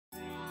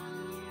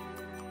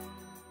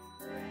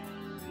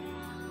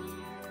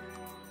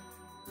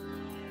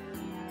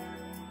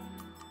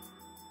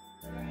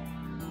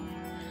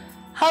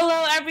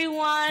Hello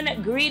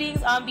everyone,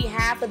 greetings on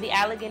behalf of the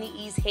Allegheny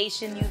East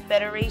Haitian Youth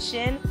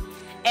Federation,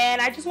 and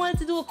I just wanted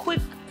to do a quick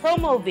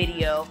promo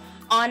video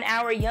on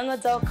our Young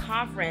Adult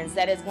Conference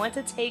that is going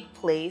to take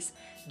place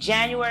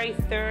January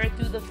 3rd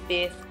through the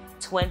 5th,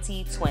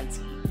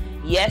 2020.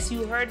 Yes,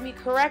 you heard me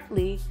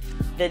correctly.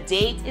 The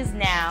date is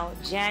now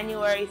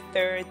January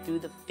 3rd through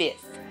the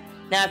 5th.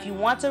 Now, if you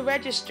want to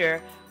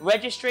register,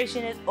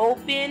 registration is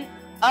open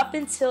up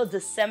until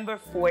December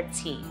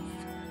 14th,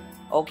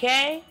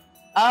 okay?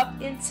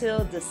 Up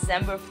until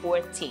December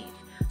 14th.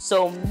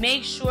 So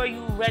make sure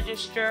you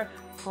register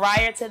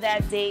prior to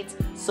that date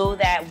so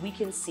that we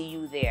can see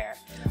you there.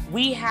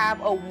 We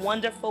have a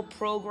wonderful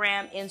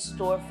program in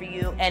store for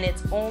you, and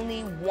it's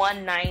only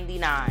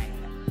 $199.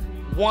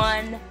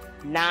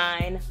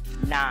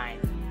 $199.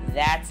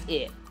 That's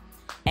it.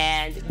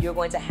 And you're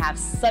going to have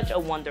such a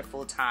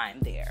wonderful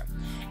time there.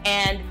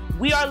 And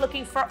we are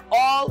looking for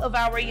all of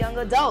our young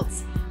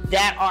adults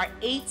that are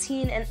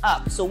 18 and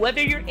up. So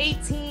whether you're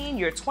 18,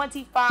 you're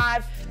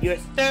 25, you're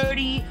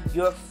 30,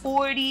 you're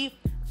 40,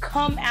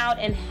 come out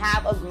and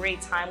have a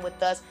great time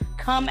with us.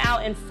 Come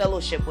out and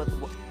fellowship with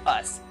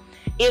us.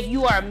 If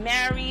you are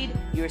married,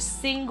 you're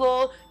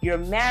single, you're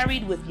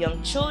married with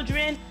young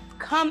children,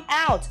 come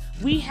out.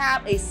 We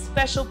have a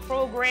special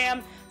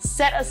program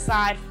set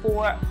aside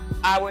for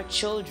our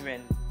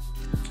children.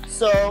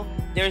 So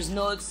there's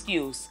no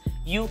excuse.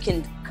 You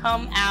can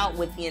come out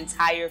with the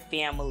entire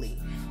family.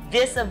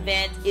 This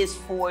event is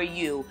for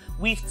you.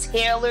 We've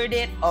tailored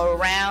it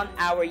around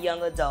our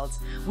young adults.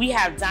 We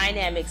have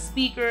dynamic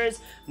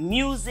speakers,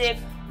 music,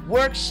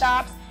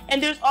 workshops,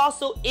 and there's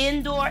also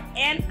indoor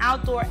and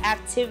outdoor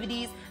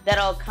activities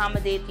that'll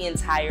accommodate the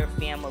entire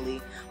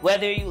family.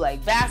 Whether you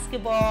like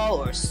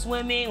basketball or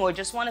swimming or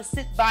just want to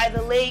sit by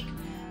the lake,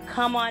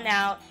 come on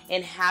out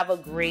and have a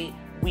great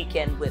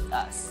weekend with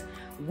us.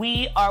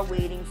 We are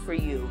waiting for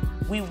you.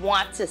 We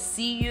want to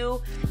see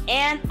you.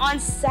 And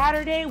on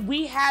Saturday,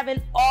 we have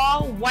an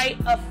all-white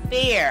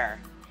affair.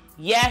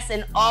 Yes,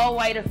 an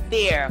all-white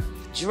affair.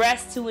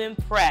 Dress to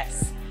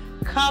impress.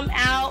 Come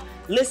out,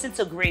 listen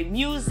to great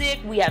music.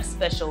 We have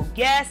special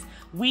guests.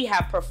 We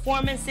have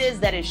performances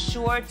that is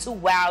sure to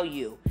wow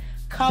you.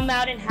 Come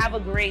out and have a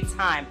great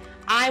time.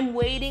 I'm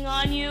waiting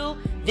on you.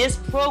 This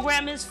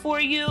program is for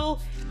you.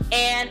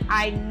 And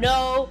I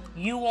know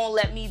you won't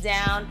let me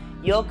down.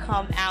 You'll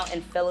come out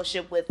and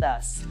fellowship with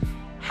us.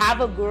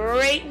 Have a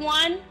great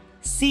one.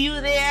 See you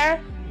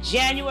there,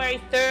 January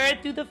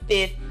 3rd through the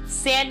 5th,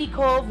 Sandy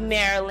Cove,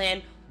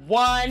 Maryland,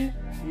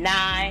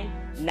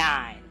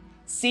 199.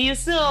 See you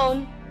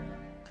soon.